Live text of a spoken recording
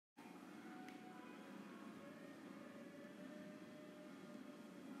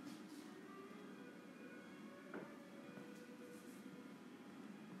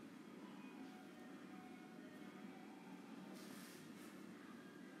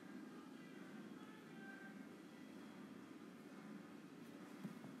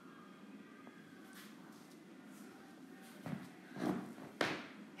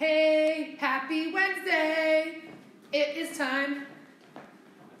Happy Wednesday. It is time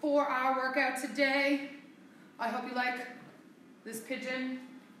for our workout today. I hope you like this pigeon.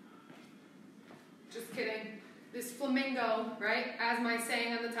 Just kidding. This flamingo, right? As my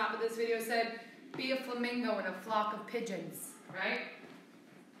saying on the top of this video said, be a flamingo in a flock of pigeons, right?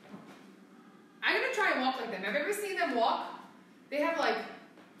 I'm going to try and walk like them. Have you ever seen them walk? They have like...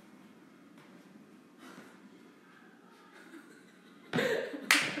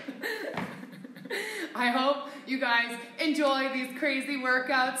 I hope you guys enjoy these crazy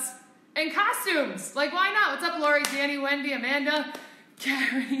workouts and costumes. Like, why not? What's up, Lori, Danny, Wendy, Amanda,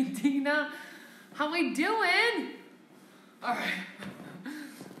 Carrie, Dina? How we doing? All right.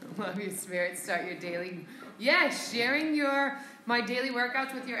 Love you, Spirit. Start your daily. Yes, sharing my daily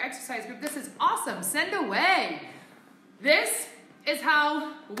workouts with your exercise group. This is awesome. Send away. This is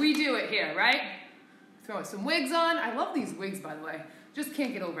how we do it here, right? Throw some wigs on. I love these wigs, by the way. Just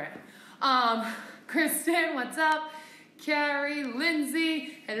can't get over it. Kristen, what's up? Carrie,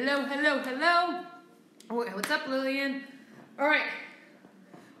 Lindsay, hello, hello, hello. What's up, Lillian? All right.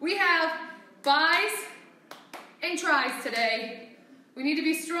 We have bis and tris today. We need to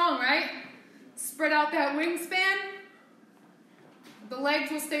be strong, right? Spread out that wingspan. The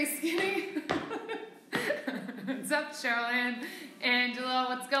legs will stay skinny. What's up, Charlene? Angela,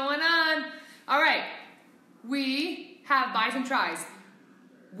 what's going on? All right. We have bis and tris.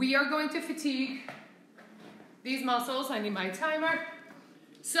 We are going to fatigue these muscles. I need my timer.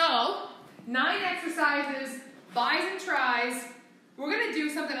 So, 9 exercises, bis and tris. We're going to do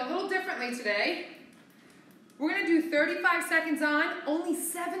something a little differently today. We're going to do 35 seconds on, only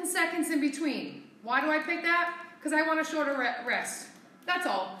 7 seconds in between. Why do I pick that? Because I want a shorter rest. That's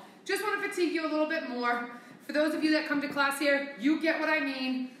all. Just want to fatigue you a little bit more. For those of you that come to class here, you get what I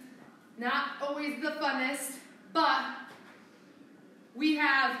mean. Not always the funnest, but we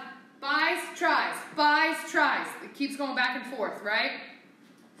have bis, tris, bis, tris. It keeps going back and forth, right?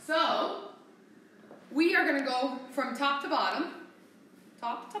 So, we are going to go from top to bottom.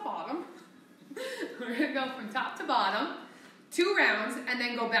 Top to bottom. We're going to go from top to bottom, 2 rounds, and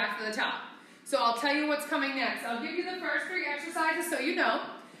then go back to the top. So I'll tell you what's coming next. I'll give you the first 3 exercises so you know.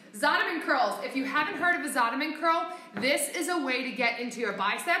 Zottoman curls. If you haven't heard of a Zottoman curl, this is a way to get into your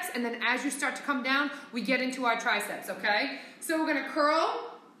biceps, and then as you start to come down, we get into our triceps, okay? So we're going to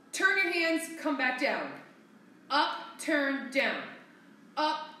curl, turn your hands, come back down. Up, turn, down.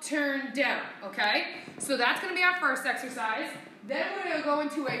 Up, turn, down, okay? So that's going to be our first exercise. Then we're going to go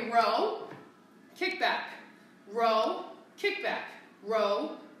into a row, kick back, row, kick back,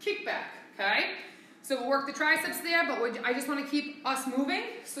 row, kick back, okay? So we'll work the triceps there, but I just want to keep us moving.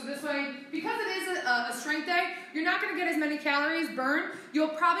 So this way, because it is a strength day, you're not going to get as many calories burned. You'll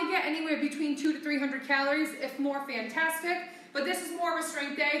probably get anywhere between 200 to 300 calories, if more, fantastic. But this is more of a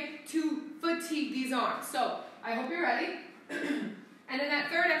strength day to fatigue these arms. So I hope you're ready. And then that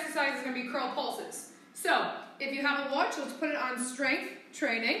third exercise is going to be curl pulses. So if you have a watch, let's put it on strength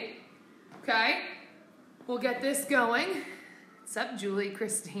training. Okay, we'll get this going. What's up, Julie,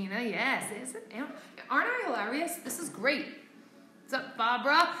 Christina? Yes, aren't I hilarious? This is great. What's up,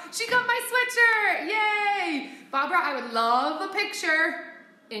 Barbara? She got my sweatshirt. Yay! Barbara, I would love a picture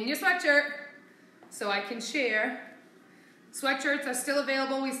in your sweatshirt so I can share. Sweatshirts are still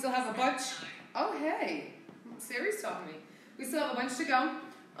available. We still have a bunch. Oh, hey. Sari's talking to me. We still have a bunch to go.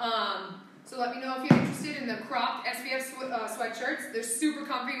 So let me know if you're interested in the cropped SPF sweatshirts. They're super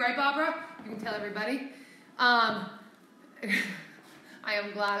comfy, right, Barbara? You can tell everybody. I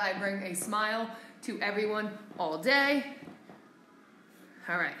am glad I bring a smile to everyone all day.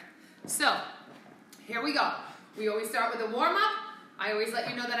 All right. So here we go. We always start with a warm-up. I always let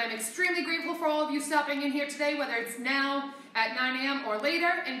you know that I'm extremely grateful for all of you stopping in here today, whether it's now at 9 a.m. or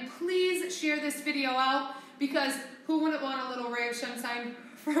later. And please share this video out, because who wouldn't want a little ray of sunshine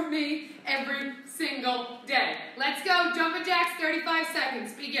from me every single day? Let's go. Jumping jacks, 35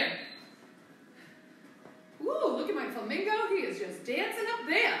 seconds. Begin. Ooh, look at my flamingo. He is just dancing up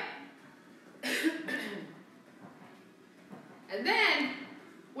there. And then,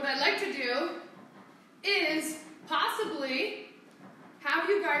 what I'd like to do is possibly have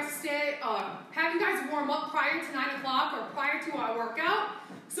you guys warm up prior to 9 o'clock or prior to our workout,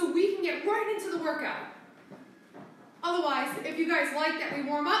 so we can get right into the workout. Otherwise, if you guys like that we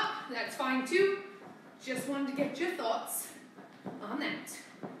warm up, that's fine too. Just wanted to get your thoughts on that.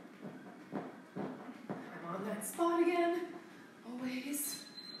 I'm on that spot again. Always.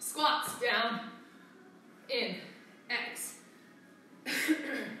 Squats down. In. X.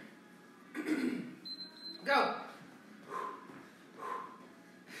 Go.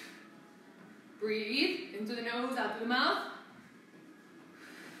 Breathe into the nose, out through the mouth.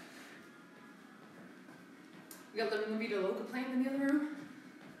 Vita Loca playing in the other room?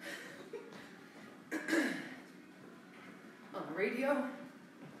 On the radio?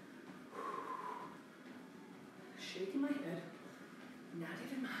 Shaking my head. Not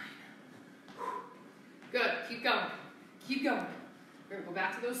even mine. Good. Keep going. Keep going. We're going to go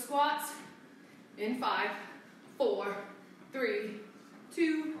back to those squats. In 5, 4, 3,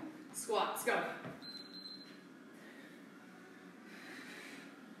 2, squats. Go.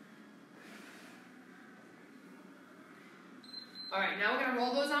 All right, now we're going to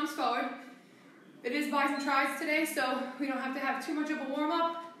roll those arms forward. It is bis and tris today, so we don't have to have too much of a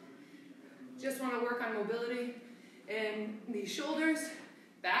warm-up. Just want to work on mobility in the shoulders,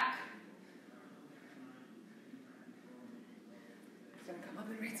 back. I'm going to come up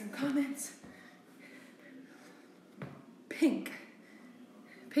and read some comments. Pink.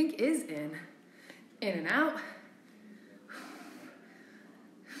 Pink is in and out.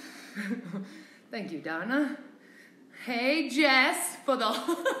 Thank you, Donna. Hey, Jess, for the...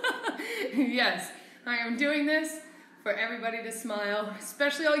 Yes, I am doing this for everybody to smile,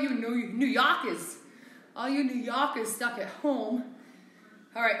 especially all you New Yorkers. All you New Yorkers stuck at home.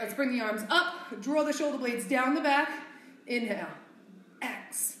 All right, let's bring the arms up. Draw the shoulder blades down the back. Inhale.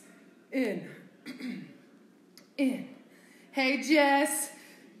 X. In. In. Hey, Jess.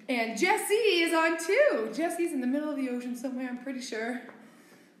 And Jessie is on too. Jessie's in the middle of the ocean somewhere, I'm pretty sure.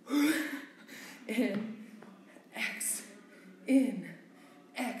 In. X. In.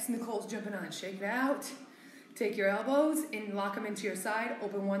 X. Nicole's jumping on. Shake it out. Take your elbows and lock them into your side.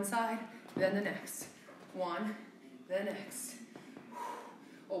 Open one side, then the next. One, the next.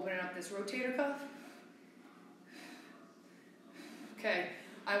 Opening up this rotator cuff. Okay,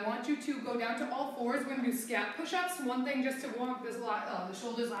 I want you to go down to all fours. We're going to do scap push-ups. One thing just to warm up this the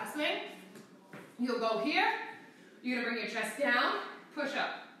shoulders last thing. You'll go here. You're going to bring your chest down, push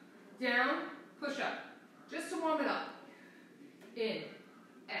up. Down, push up. Just to warm it up. In,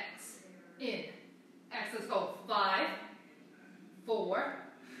 X, in, X. Let's go. 5, 4,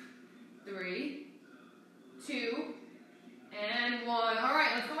 3, 2, and 1. All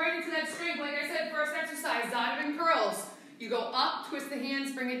right, let's go right into that strength. Like I said, first exercise, diamond curls. You go up, twist the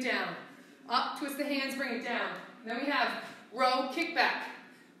hands, bring it down. Up, twist the hands, bring it down. Then we have row, kick back.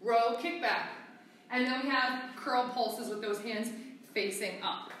 Row, kick back. And then we have curl pulses with those hands facing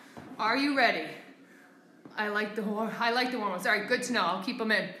up. Are you ready? I like the warm-ups. All right, good to know. I'll keep them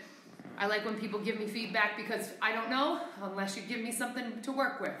in. I like when people give me feedback because I don't know unless you give me something to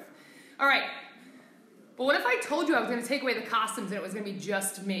work with. All right. But what if I told you I was going to take away the costumes and it was going to be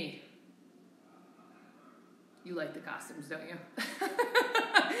just me? You like the costumes, don't you?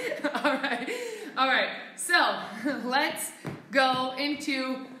 All right. All right. So let's go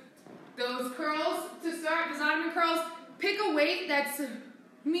into those curls to start, the diamond curls. Pick a weight that's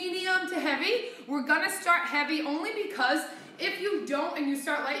medium to heavy. We're going to start heavy only because if you don't and you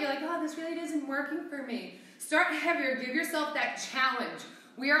start light, you're like, oh, this really isn't working for me. Start heavier. Give yourself that challenge.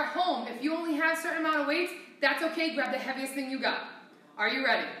 We are home. If you only have a certain amount of weights, that's okay. Grab the heaviest thing you got. Are you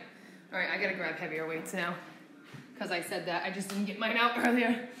ready? All right, I got to grab heavier weights now because I said that. I just didn't get mine out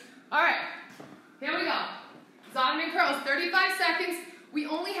earlier. All right, here we go. Diamond curls, 35 seconds. We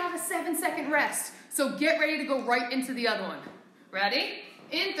only have a 7-second rest, so get ready to go right into the other one. Ready?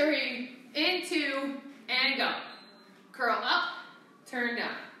 In 3, in 2, and go. Curl up, turn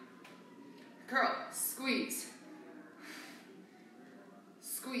down. Curl, squeeze.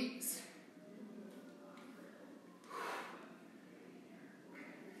 Squeeze.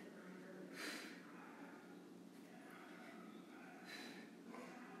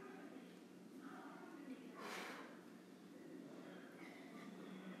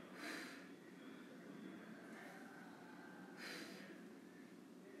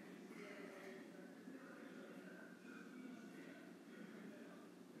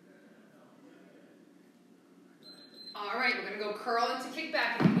 All right, we're going to go curl into kick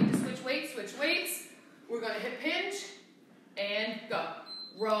back. If you need to switch weights, switch weights. We're going to hip hinge and go.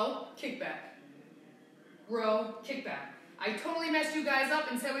 Row, kick back. Row, kick back. I totally messed you guys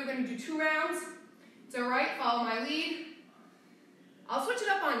up and said we were going to do 2 rounds. It's all right, follow my lead. I'll switch it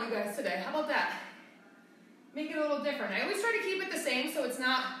up on you guys today. How about that? Make it a little different. I always try to keep it the same so it's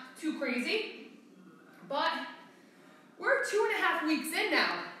not too crazy. But we're 2.5 weeks in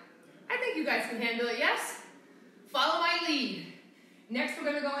now. I think you guys can handle it, yes? Follow my lead. Next, we're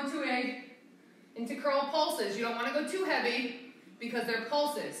going to go into curl pulses. You don't want to go too heavy because they're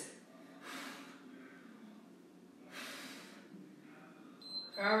pulses.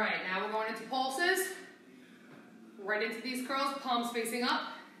 All right, now we're going into pulses. Right into these curls, palms facing up,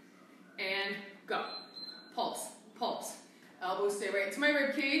 and go. Pulse, pulse. Elbows stay right into my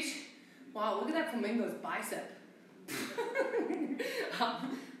rib cage. Wow, look at that flamingo's bicep. Up,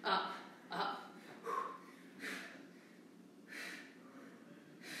 up, up.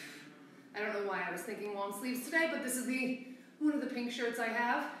 I don't know why I was thinking long sleeves today, but this is one of the pink shirts I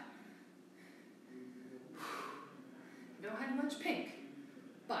have. Don't have much pink.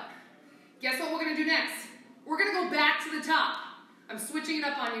 But guess what we're gonna do next? We're gonna go back to the top. I'm switching it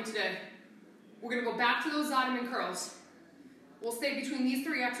up on you today. We're gonna go back to those Ottoman curls. We'll stay between these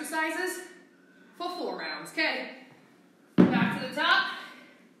 3 exercises for 4 rounds, okay? Back to the top.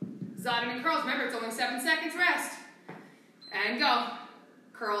 Ottoman curls. Remember, it's only 7 seconds rest. And go.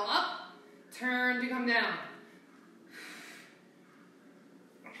 Curl up, turn to come down.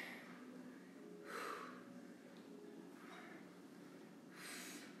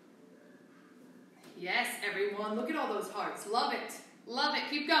 Yes, everyone. Look at all those hearts. Love it. Love it.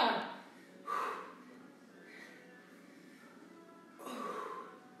 Keep going.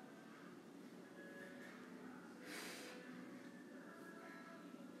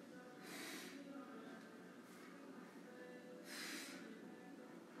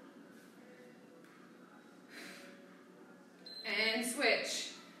 And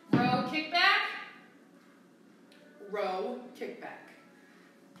switch. Row, kick back. Row, kick back.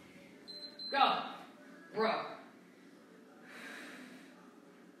 Go. Row.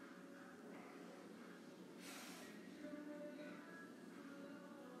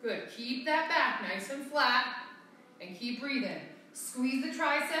 Good. Keep that back nice and flat and keep breathing. Squeeze the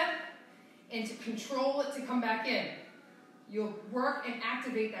tricep and to control it to come back in. You'll work and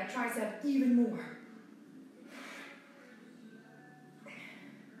activate that tricep even more.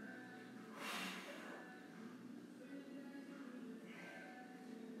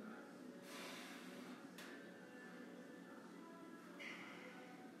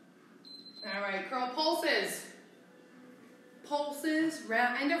 All right, curl pulses. Pulses,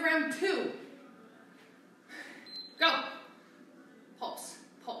 end of round 2. Go. Pulse,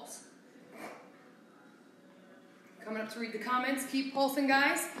 pulse. Coming up to read the comments. Keep pulsing,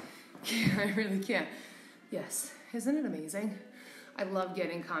 guys. I really can't. Yes, isn't it amazing? I love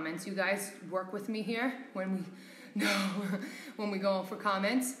getting comments. You guys work with me here when we go for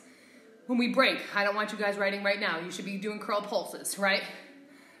comments. When we break, I don't want you guys writing right now. You should be doing curl pulses, right?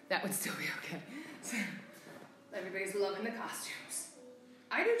 That would still be okay. Everybody's loving the costumes.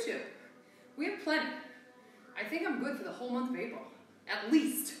 I do too. We have plenty. I think I'm good for the whole month of April. At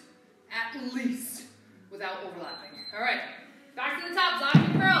least, without overlapping. All right, back to the top,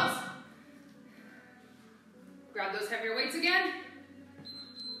 Ottoman curls. Grab those heavier weights again.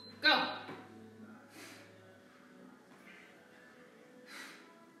 Go.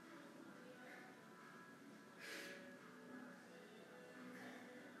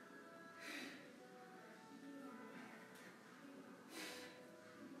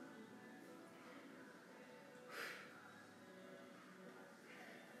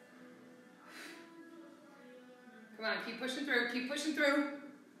 Come on, keep pushing through, keep pushing through.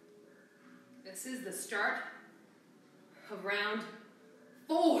 This is the start of round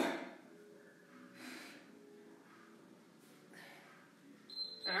 4. All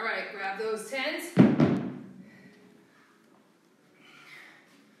right, grab those 10s. There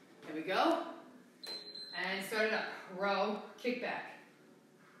we go. And start it up. Row, kick back.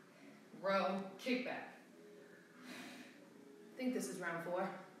 Row, kick back. I think this is round 4.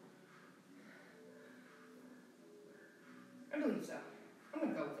 I believe so. I'm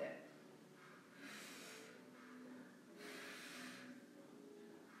going to go with it.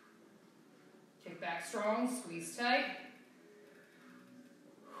 Kick back strong, squeeze tight.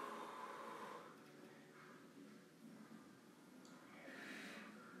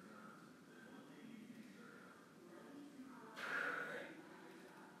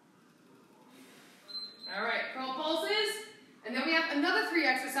 All right, curl pulses. And then we have another 3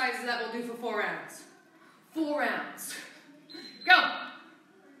 exercises that we'll do for 4 rounds. 4 rounds. Go.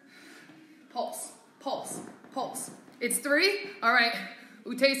 Pulse, pulse, pulse. It's 3? All right.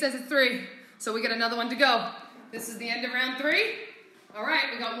 Ute says it's 3. So we got another one to go. This is the end of round 3. All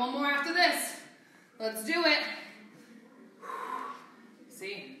right, we got one more after this. Let's do it.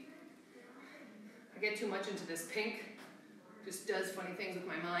 See, I get too much into this pink. Just does funny things with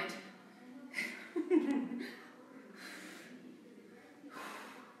my mind.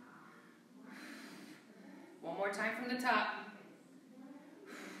 One more time from the top.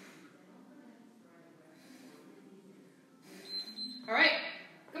 All right,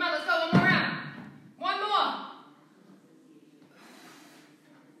 come on, let's go one more round. One more.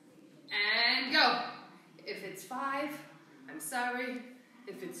 And go. If it's 5, I'm sorry.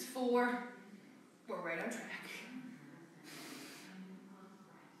 If it's 4, we're right on track.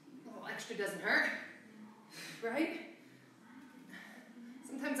 A little extra doesn't hurt. right?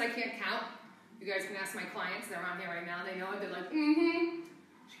 Sometimes I can't count. You guys can ask my clients, they're on here right now, they know it, they're like,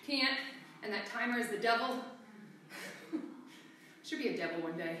 she can't, and that timer is the devil. Should be a devil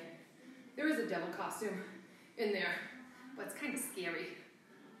one day. There is a devil costume in there, but it's kind of scary.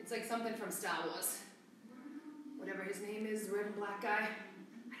 It's like something from Star Wars. Whatever his name is, the red and black guy.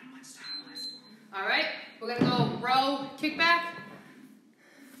 I don't watch Star Wars. All right, we're gonna go row, kick back.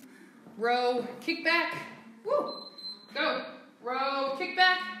 Row, kick back. Woo! Go. Row, kick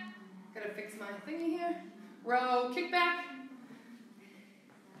back. Gotta fix my thingy here. Row, kick back.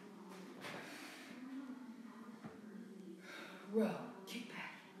 Row, kick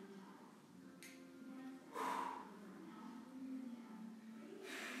back.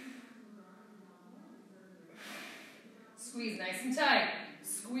 Squeeze nice and tight.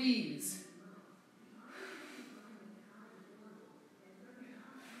 Squeeze.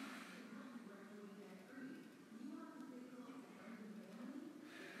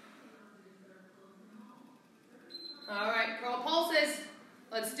 All right, curl pulses.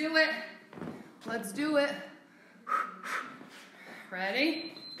 Let's do it. Let's do it.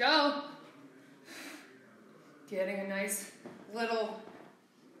 Ready? Go. Getting a nice little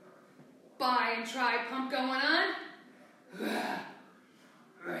bi and tri pump going on.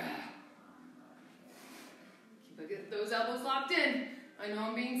 Keep those elbows locked in. I know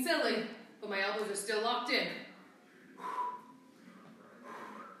I'm being silly, but my elbows are still locked in.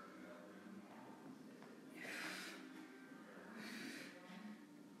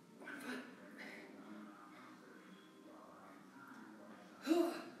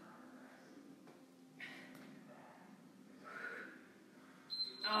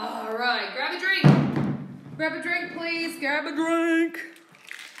 All right, grab a drink. Grab a drink, please. Grab a drink.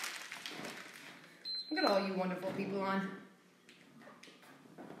 Look at all you wonderful people on.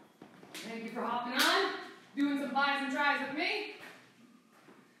 Thank you for hopping on, doing some bis and tris with me.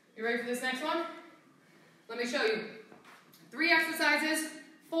 You ready for this next one? Let me show you. 3 exercises,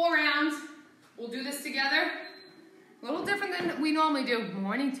 4 rounds. We'll do this together. A little different than we normally do.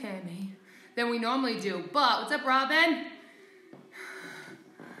 Morning, Tammy. Than we normally do. But, what's up, Robin?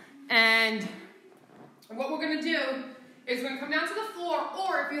 And what we're going to do is we're going to come down to the floor,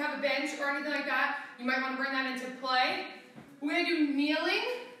 or if you have a bench or anything like that, you might want to bring that into play. We're going to do kneeling,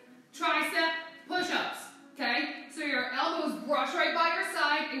 tricep, push-ups, okay? So your elbows brush right by your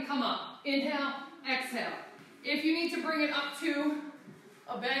side and come up. Inhale, exhale. If you need to bring it up to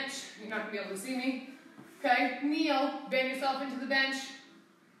a bench, you're not going to be able to see me, okay? Kneel, bend yourself into the bench.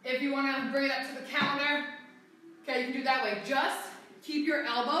 If you want to bring it up to the counter, okay, you can do it that way. Just keep your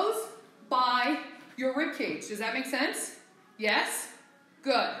elbows by your rib cage. Does that make sense? Yes?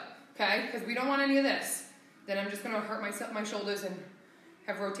 Good. Okay? Because we don't want any of this. Then I'm just going to hurt my shoulders and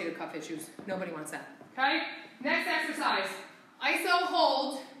have rotator cuff issues. Nobody wants that. Okay? Next exercise. Iso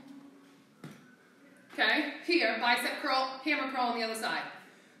hold. Okay? Here, bicep curl, hammer curl on the other side.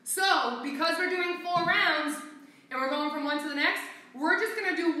 So, because we're doing 4 rounds and we're going from one to the next, we're just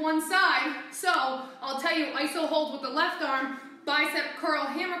going to do one side. So, I'll tell you, iso hold with the left arm, bicep curl,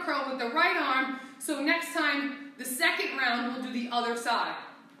 hammer curl with the right arm. So next time, the second round, we'll do the other side.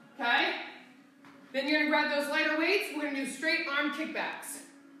 Okay? Then you're going to grab those lighter weights. We're going to do straight arm kickbacks.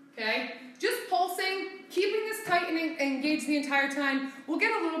 Okay? Just pulsing, keeping this tight and engaged the entire time. We'll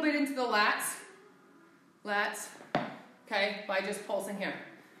get a little bit into the lats. Lats. Okay? By just pulsing here.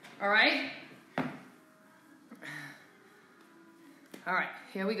 All right? All right.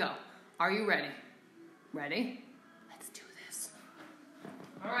 Here we go. Are you ready? Ready?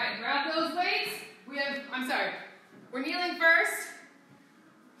 All right, grab those weights. We're kneeling first.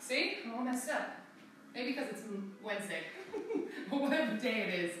 See, I'm all messed up. Maybe because it's Wednesday, or whatever day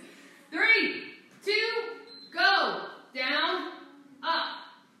it is. 3, 2, go. Down, up,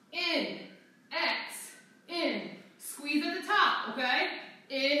 in, X, in. Squeeze at the top, okay?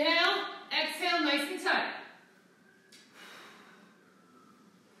 Inhale, exhale, nice and tight.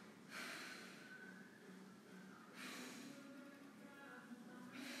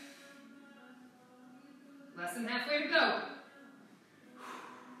 Less than halfway to go.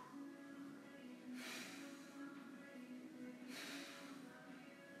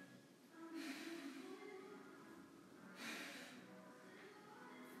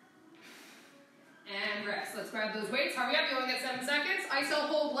 And rest. Let's grab those weights. Hurry up, you only get 7 seconds. Iso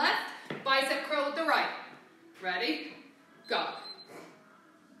hold left, bicep curl with the right. Ready? Go.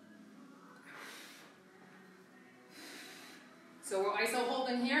 So we're iso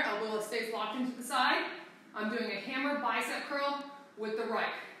holding here, elbow stays locked into the side. I'm doing a hammer bicep curl with the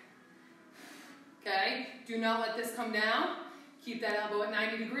right. Okay? Do not let this come down. Keep that elbow at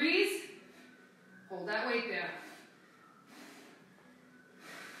 90 degrees. Hold that weight there.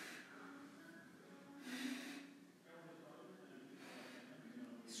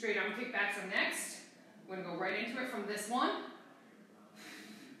 Straight arm kickbacks are next. We're going to go right into it from this one.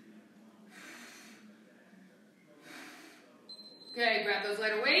 Okay, grab those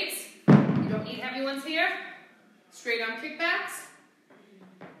lighter weights. You don't need heavy ones here. Straight arm kickbacks.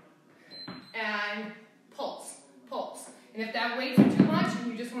 And pulse, pulse. And if that weight's too much and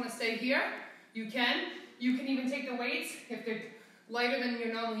you just want to stay here, you can. You can even take the weights if they're lighter than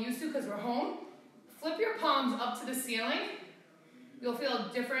you're normally used to because we're home. Flip your palms up to the ceiling. You'll feel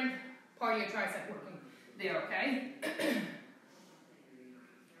a different part of your tricep working there, okay?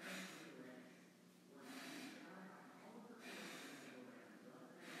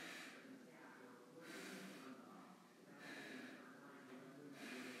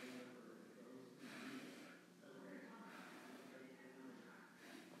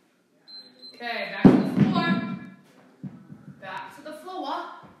 Okay, back to the floor. Back to the floor.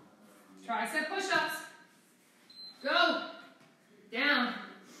 Tricep push-ups. Go. Down.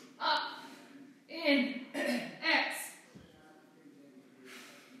 Up. In. X.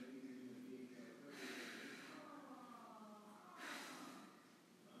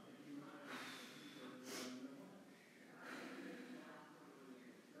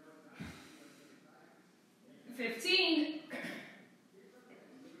 $15.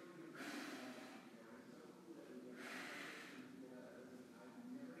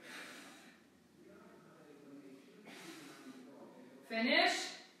 Finish.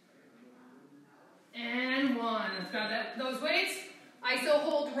 And 1. Let's grab those weights. ISO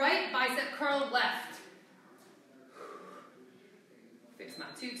hold right, bicep curl left. Fix my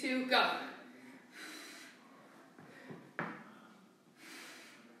tutu. Go.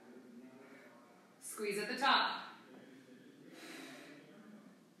 Squeeze at the top.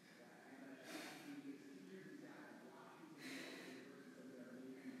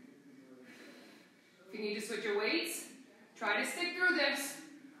 If you need to switch your weights, try to stick through this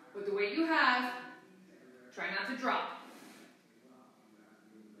with the weight you have. Try not to drop.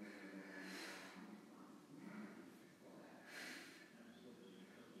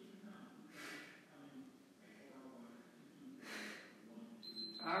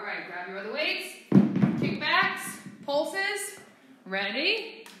 All right, grab your other weights. Kickbacks, pulses.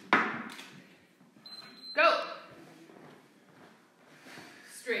 Ready? Go.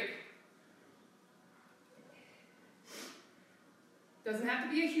 Straight. Doesn't have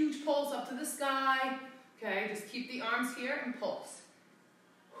to be a huge pulse up to the sky. Okay, just keep the arms here and pulse.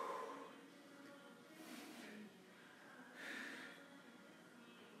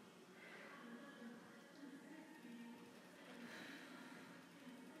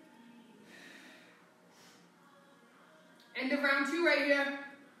 End of round 2 right here.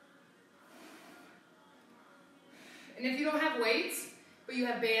 And if you don't have weights, but you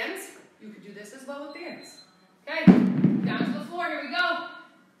have bands, you could do this as well with bands. Okay, down to the floor, here we go.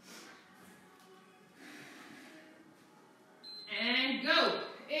 And go.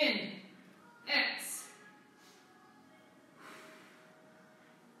 In. X.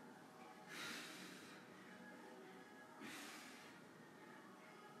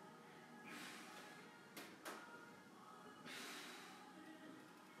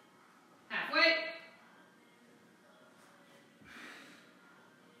 Halfway.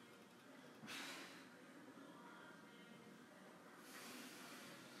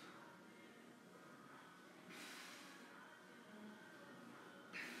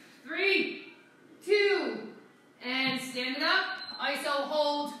 Three, 2, and stand it up. ISO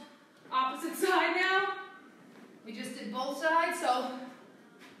hold. Opposite side now. We just did both sides, so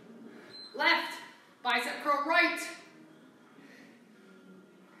left, bicep curl right.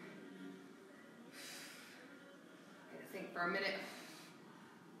 I think for a minute.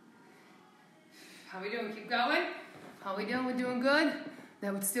 How we doing? Keep going. How we doing? We're doing good.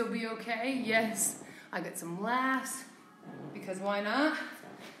 That would still be okay. Yes, I got some laughs because why not?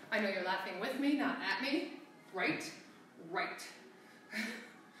 I know you're laughing with me, not at me. Right? Right.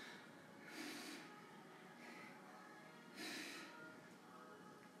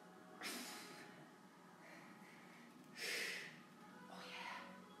 Oh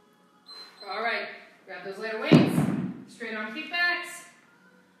yeah. All right, grab those lighter weights. Straight arm kickbacks.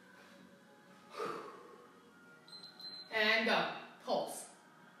 And go. Pulse.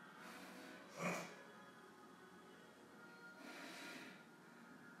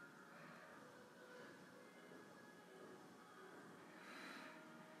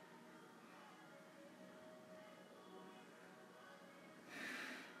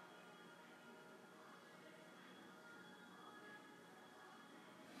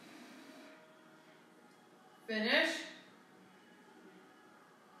 Finish.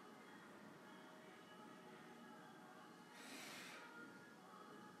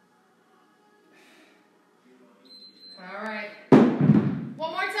 All right.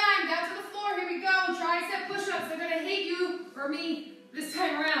 One more time, down to the floor. Here we go. Tricep push-ups. They're going to hate you or me this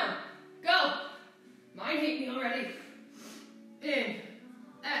time around. Go. Mine hate me already. In.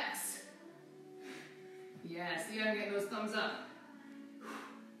 X. Yes, you gotta get those thumbs up.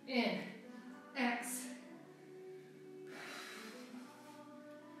 In. X.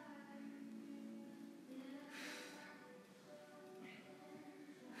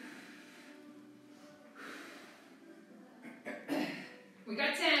 We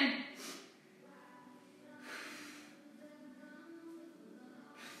got 10.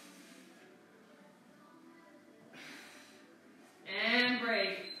 And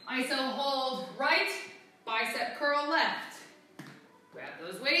break. ISO hold right, bicep curl left. Grab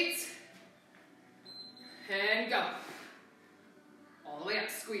those weights. And go. All the way up,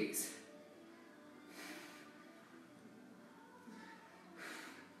 squeeze.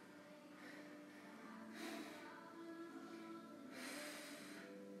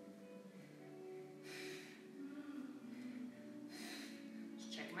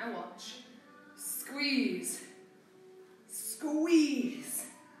 Just check my watch. Squeeze. Squeeze.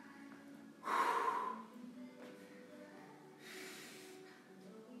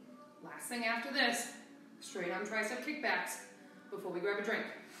 Last thing after this, straight arm tricep kickbacks before we grab a drink.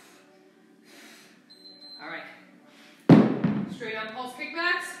 All right. Straight arm pulse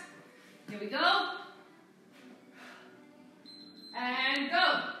kickbacks. Here we go. And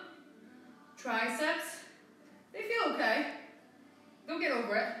go. Triceps. They feel okay. Don't get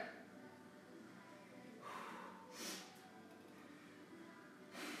over it.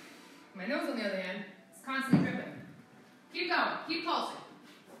 My nose, on the other hand, is constantly dripping. Keep going. Keep pulsing.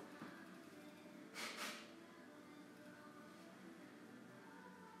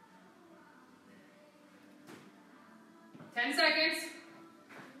 Ten seconds.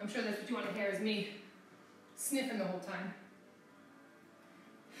 I'm sure that's what you want to hear is me sniffing the whole time.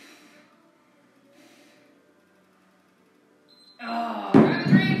 Oh, grab a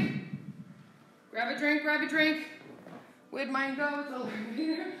drink. Grab a drink, grab a drink. Where'd mine go? It's over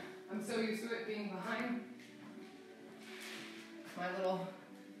here. I'm so used to it being behind my little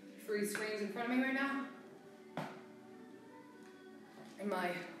 3 screens in front of me right now. And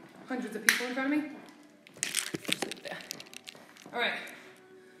my hundreds of people in front of me. Just leave it there. All right.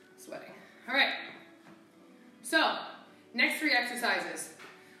 Sweating. All right. So, next 3 exercises.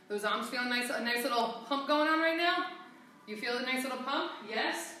 Those arms feel a nice little pump going on right now? You feel a nice little pump?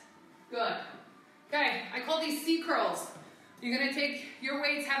 Yes? Good. Okay, I call these C curls. You're gonna take your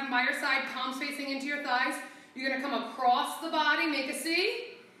weights, have them by your side, palms facing into your thighs. You're gonna come across the body, make a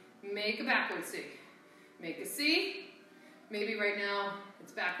C, make a backward C. Make a C. Maybe right now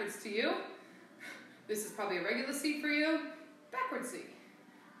it's backwards to you. This is probably a regular C for you. Backward C.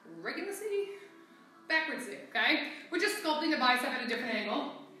 Regular C, backward C, okay? We're just sculpting the bicep at a different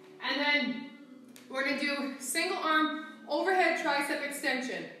angle. And then we're gonna do single arm overhead tricep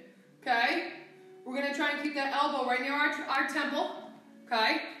extension, okay? We're gonna try and keep that elbow right near our temple,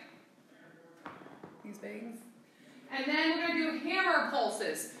 okay? These things. And then we're gonna do hammer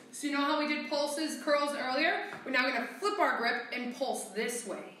pulses. So you know how we did pulses, curls earlier? We're now gonna flip our grip and pulse this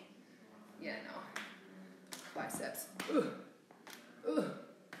way. Yeah, no. Biceps. Ugh. Ugh.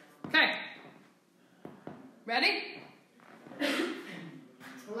 Okay. Ready?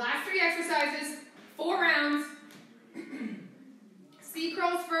 Last 3 exercises, 4 rounds. C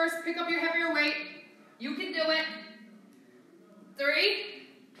curls first, pick up your heavier weight. You can do it. 3,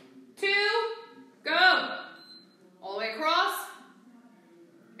 2, go. All the way across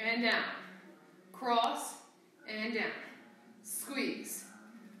and down. Cross and down. Squeeze.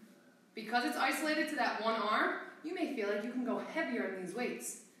 Because it's isolated to that one arm, you may feel like you can go heavier in these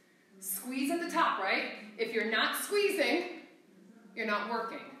weights. Squeeze at the top, right? If you're not squeezing, you're not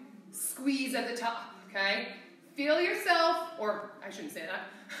working. Squeeze at the top, okay? Feel yourself, or I shouldn't say that.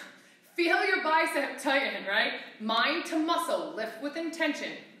 Feel your bicep tighten, right? Mind to muscle, lift with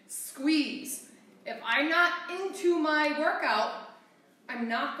intention. Squeeze. If I'm not into my workout, I'm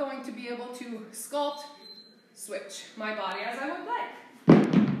not going to be able to sculpt, switch my body as I would like.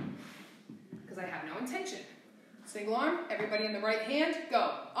 Because I have no intention. Single arm, everybody in the right hand,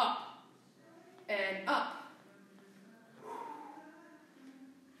 go. Up. And up.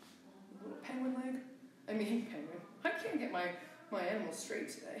 Little penguin leg. Penguin. I can't get my animals straight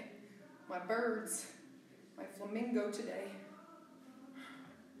today. My birds. My flamingo today.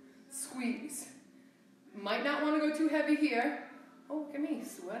 Squeeze. Might not want to go too heavy here. Oh, look at me,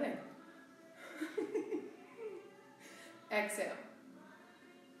 sweating. Exhale.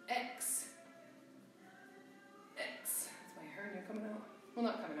 X. X. That's my hernia coming out. Well,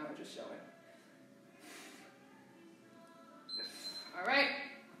 not coming out, I'm just showing. All right.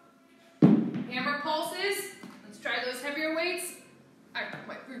 Hammer pulses. Let's try those heavier weights. I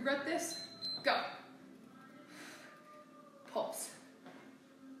might regret this. Go. Pulse.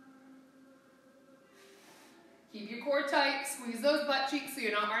 Keep your core tight. Squeeze those butt cheeks so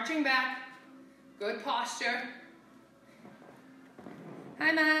you're not arching back. Good posture.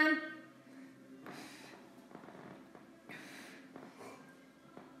 Hi, Mom.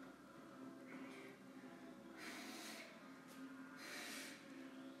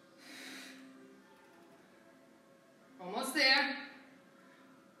 Almost there.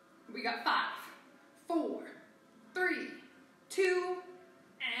 We got 5, 4, 3, 2,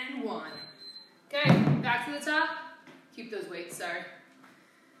 and 1. Okay, back to the top. Keep those weights, sorry.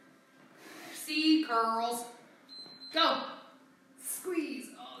 C curls. Go. Squeeze.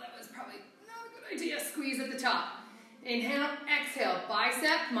 Oh, that was probably not a good idea. Squeeze at the top. Inhale, exhale.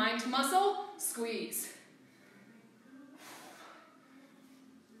 Bicep, mind to muscle, squeeze.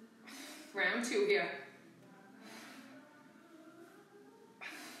 Round 2 here.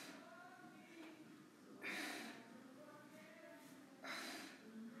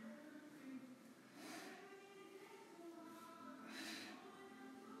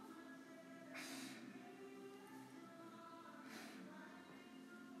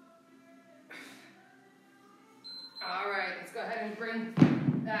 All right, let's go ahead and bring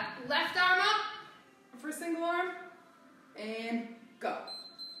that left arm up for single arm, and go.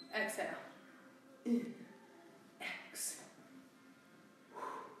 Exhale. In. X.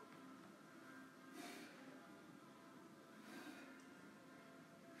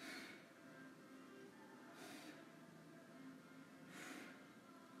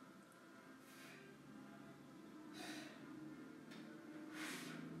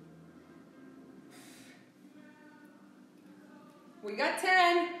 We got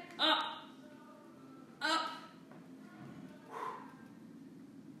 10. Up. Up.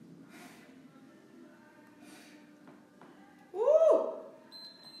 Woo!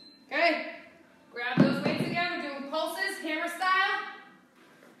 Okay. Grab those weights again. We're doing pulses, hammer style.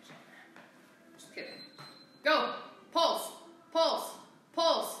 Just kidding. Go. Pulse. Pulse.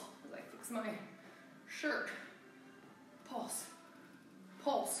 Pulse. As I fix my shirt. Pulse.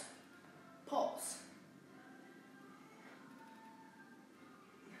 Pulse. Pulse.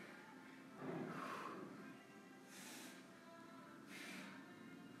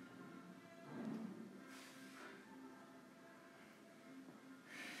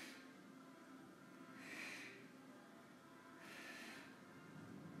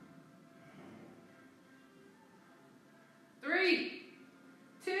 Three,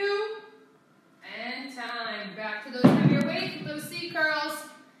 2, and time. Back to those heavier weights with those C curls.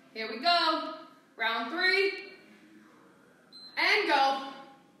 Here we go. Round 3, and go.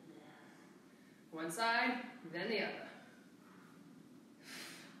 One side, then the other.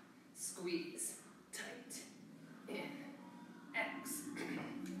 Squeeze, tight, in, X.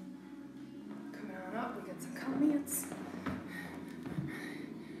 Come on up, we get some comments.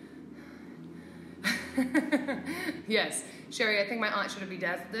 Yes, Sherry, I think my aunt should have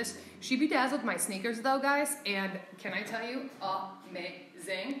bedazzled this. She bedazzled my sneakers though, guys, and can I tell you,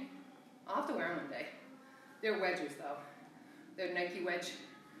 amazing. I'll have to wear them one day. They're wedges though. They're Nike wedge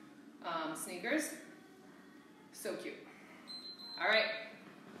sneakers. So cute. All right,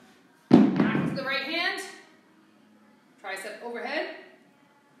 back to the right hand. Tricep overhead.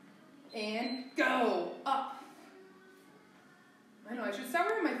 And go up. I know, I should start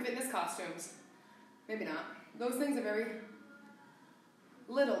wearing my fitness costumes. Maybe not. Those things are very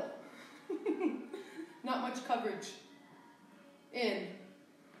little. Not much coverage. In.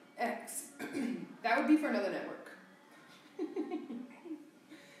 X. That would be for another network.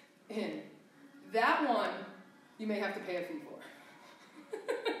 In. That one, you may have to pay a fee for.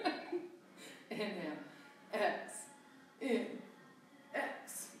 Inhale. X. In.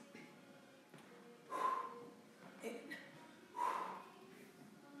 X. In.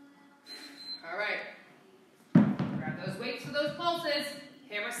 All right. Grab those weights for those pulses.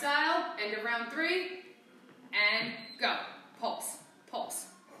 Hammer style, end of round 3, and go. Pulse, pulse.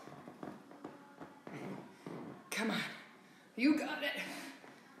 Come on. You got it.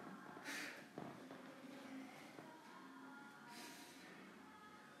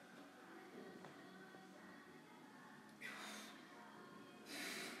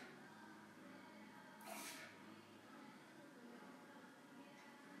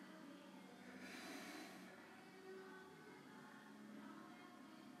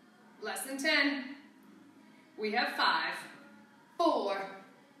 Less than 10. We have 5, 4,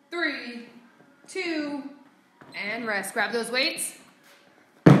 3, 2, and rest. Grab those weights.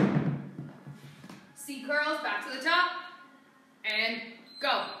 C curls, back to the top, and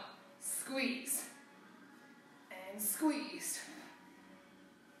go. Squeeze, and squeeze.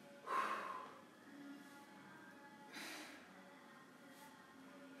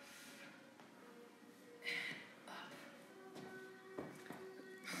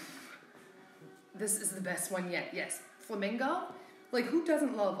 This is the best one yet. Yes, flamingo. Like, who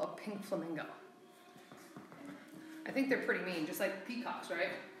doesn't love a pink flamingo? I think they're pretty mean, just like peacocks, right?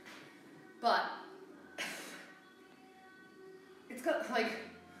 But it's got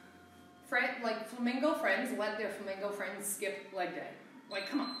like flamingo friends let their flamingo friends skip leg day. Like,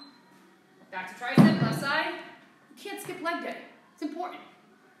 come on. Back to tricep, left side. You can't skip leg day. It's important.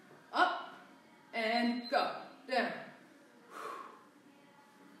 Up and go. Down.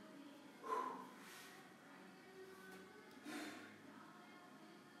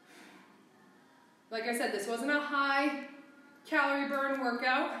 Like I said, this wasn't a high calorie burn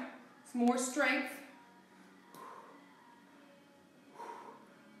workout. It's more strength.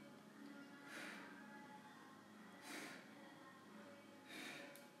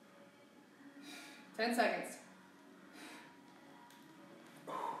 Ten seconds.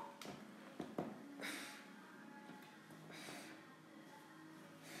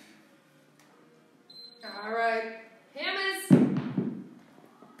 All right. Hammers. Hammers.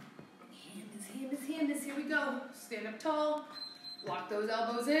 Here we go. Stand up tall. Lock those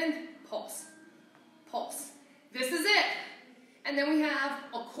elbows in. Pulse. Pulse. This is it. And then we have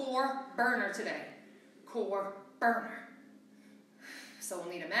a core burner today. Core burner. So we'll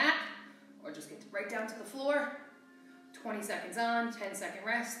need a mat, or just get right down to the floor. 20 seconds on, 10-second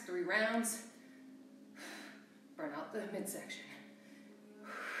rest, 3 rounds. Burn out the midsection.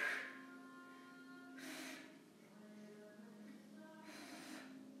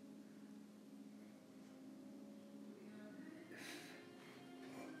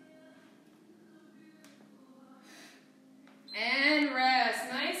 And rest.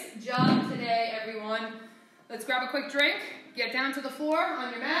 Nice job today, everyone. Let's grab a quick drink. Get down to the floor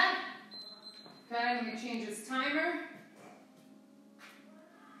on your mat. Okay, let me change this timer.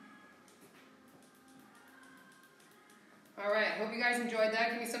 All right, hope you guys enjoyed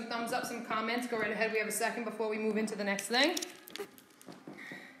that. Give me some thumbs up, some comments. Go right ahead. We have a second before we move into the next thing.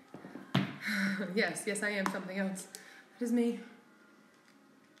 Yes, I am something else. That is me.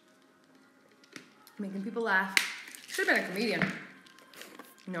 Making people laugh. Should have been a comedian.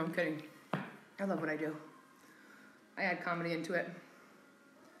 No, I'm kidding. I love what I do. I add comedy into it.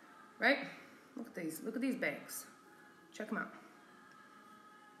 Right? Look at these. Look at these banks. Check them out.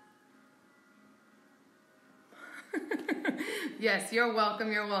 Yes, you're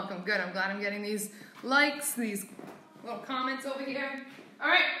welcome. You're welcome. Good. I'm glad I'm getting these likes, these little comments over here. All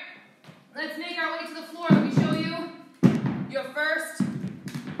right. Let's make our way to the floor. Let me show you your first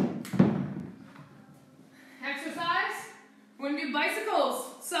exercise. We're going to do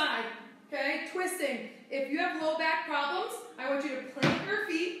bicycles, side, okay, twisting. If you have low back problems, I want you to plant your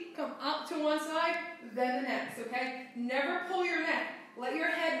feet, come up to one side, then the next, okay? Never pull your neck. Let your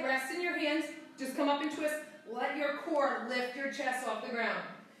head rest in your hands. Just come up and twist. Let your core lift your chest off the ground.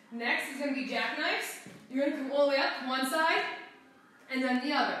 Next is going to be jackknives. You're going to come all the way up one side, and then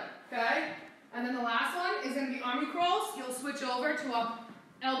the other, okay? And then the last one is going to be army crawls. You'll switch over to a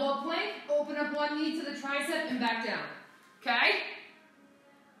elbow plank, open up one knee to the tricep, and back down. Okay?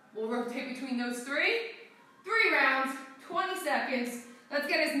 We'll rotate between those 3. 3 rounds, 20 seconds. Let's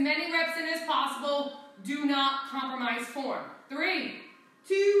get as many reps in as possible. Do not compromise form. 3,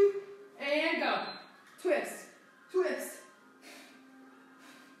 2, and go. Twist, twist.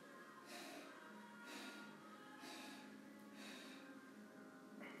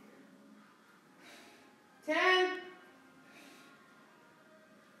 10.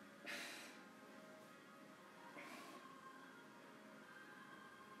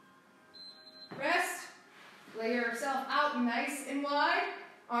 Rest. Lay yourself out nice and wide.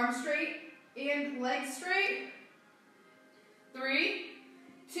 Arms straight and legs straight. 3,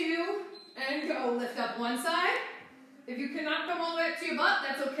 2, and go. Lift up one side. If you cannot come all the way up to your butt,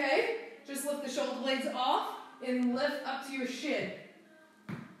 that's okay. Just lift the shoulder blades off and lift up to your shin.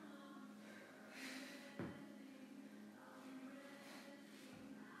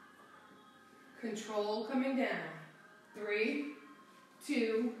 Control coming down. 3,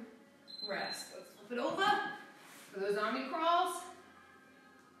 2, rest. Let's flip it over for those army crawls.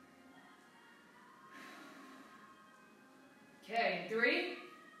 Okay, 3,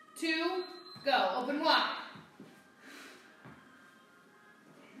 2, go. Open wide.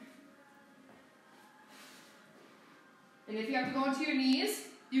 And if you have to go into your knees,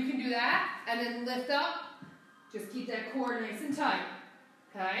 you can do that, and then lift up. Just keep that core nice and tight,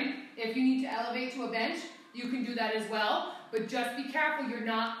 okay? If you need to elevate to a bench, you can do that as well, but just be careful you're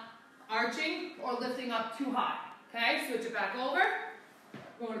not arching or lifting up too high, okay? Switch it back over.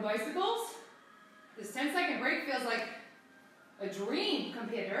 Going to bicycles. This 10-second break feels like a dream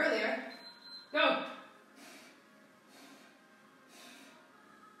compared to earlier. Go.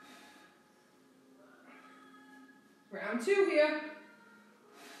 Round 2 here.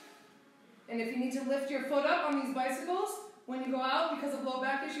 And if you need to lift your foot up on these bicycles when you go out because of low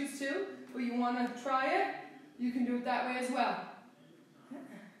back issues too, or you want to try it, you can do it that way as well.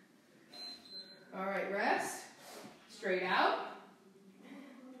 All right, rest. Straight out.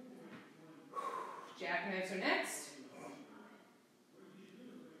 Jackknives are next.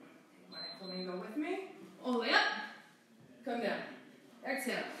 Take my flamingo with me. All the way up. Come down.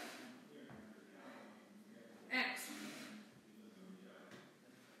 Exhale. X.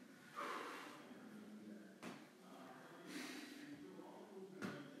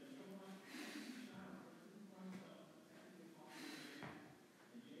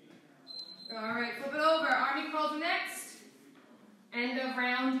 All right, flip it over. Army crawls next. End of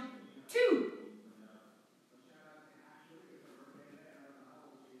round 2.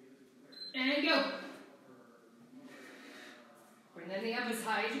 And go. Bring that knee up as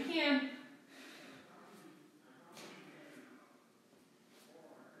high as you can.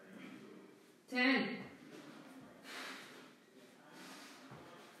 Ten.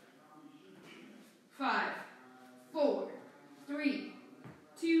 5, 4, 3,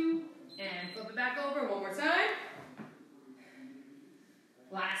 2, and flip it back over one more time.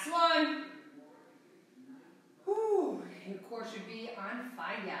 Last one. Whew, your core should be on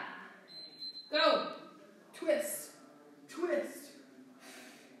fire. Go. Twist. Twist.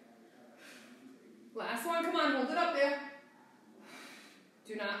 Last one, come on, hold it up there.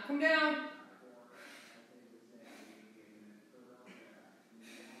 Do not come down.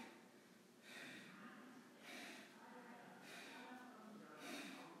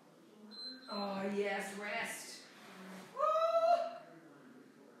 Oh, yes, rest. Woo!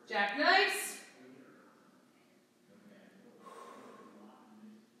 Jackknives.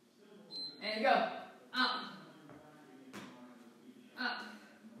 And go. Up. Up.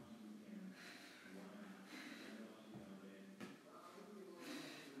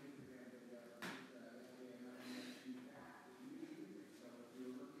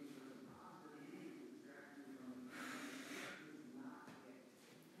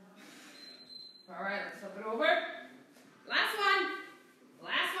 All right, let's flip it over. Last one.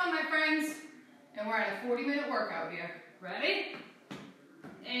 Last one, my friends. And we're at a 40-minute workout here. Ready?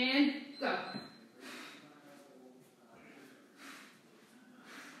 And go.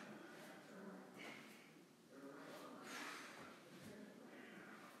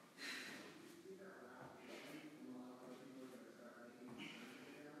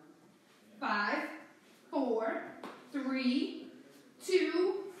 Five, 4, 3,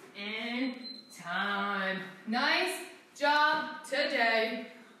 2, and time. Nice job today.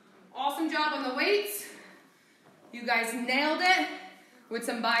 Awesome job on the weights. You guys nailed it with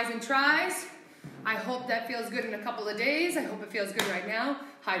some bis and tris. I hope that feels good in a couple of days. I hope it feels good right now.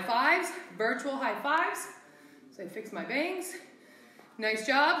 High fives, virtual high fives. So I fix my bangs. Nice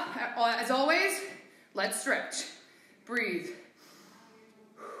job. As always, let's stretch. Breathe.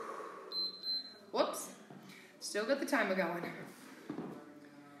 Whoops. Still got the timer going.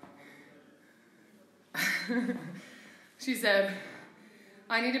 She said,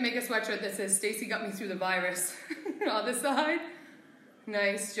 I need to make a sweatshirt that says Stacy got me through the virus on the side.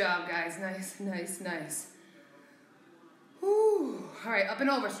 Nice job, guys. Nice, nice, nice. Whew. All right, up and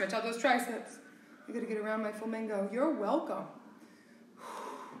over. Stretch out those triceps. You gotta get around my flamingo. You're welcome.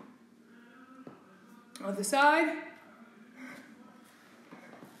 Other side.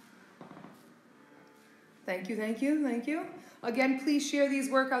 Thank you, thank you, thank you. Again, please share these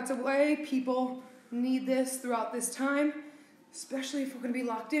workouts away. People need this throughout this time, especially if we're going to be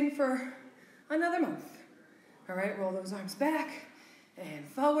locked in for another month. All right, roll those arms back and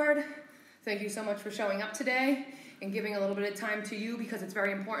forward. Thank you so much for showing up today and giving a little bit of time to you, because it's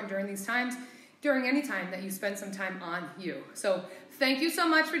very important during these times, during any time, that you spend some time on you. So thank you so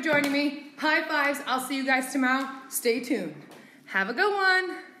much for joining me. High fives. I'll see you guys tomorrow. Stay tuned. Have a good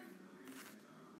one.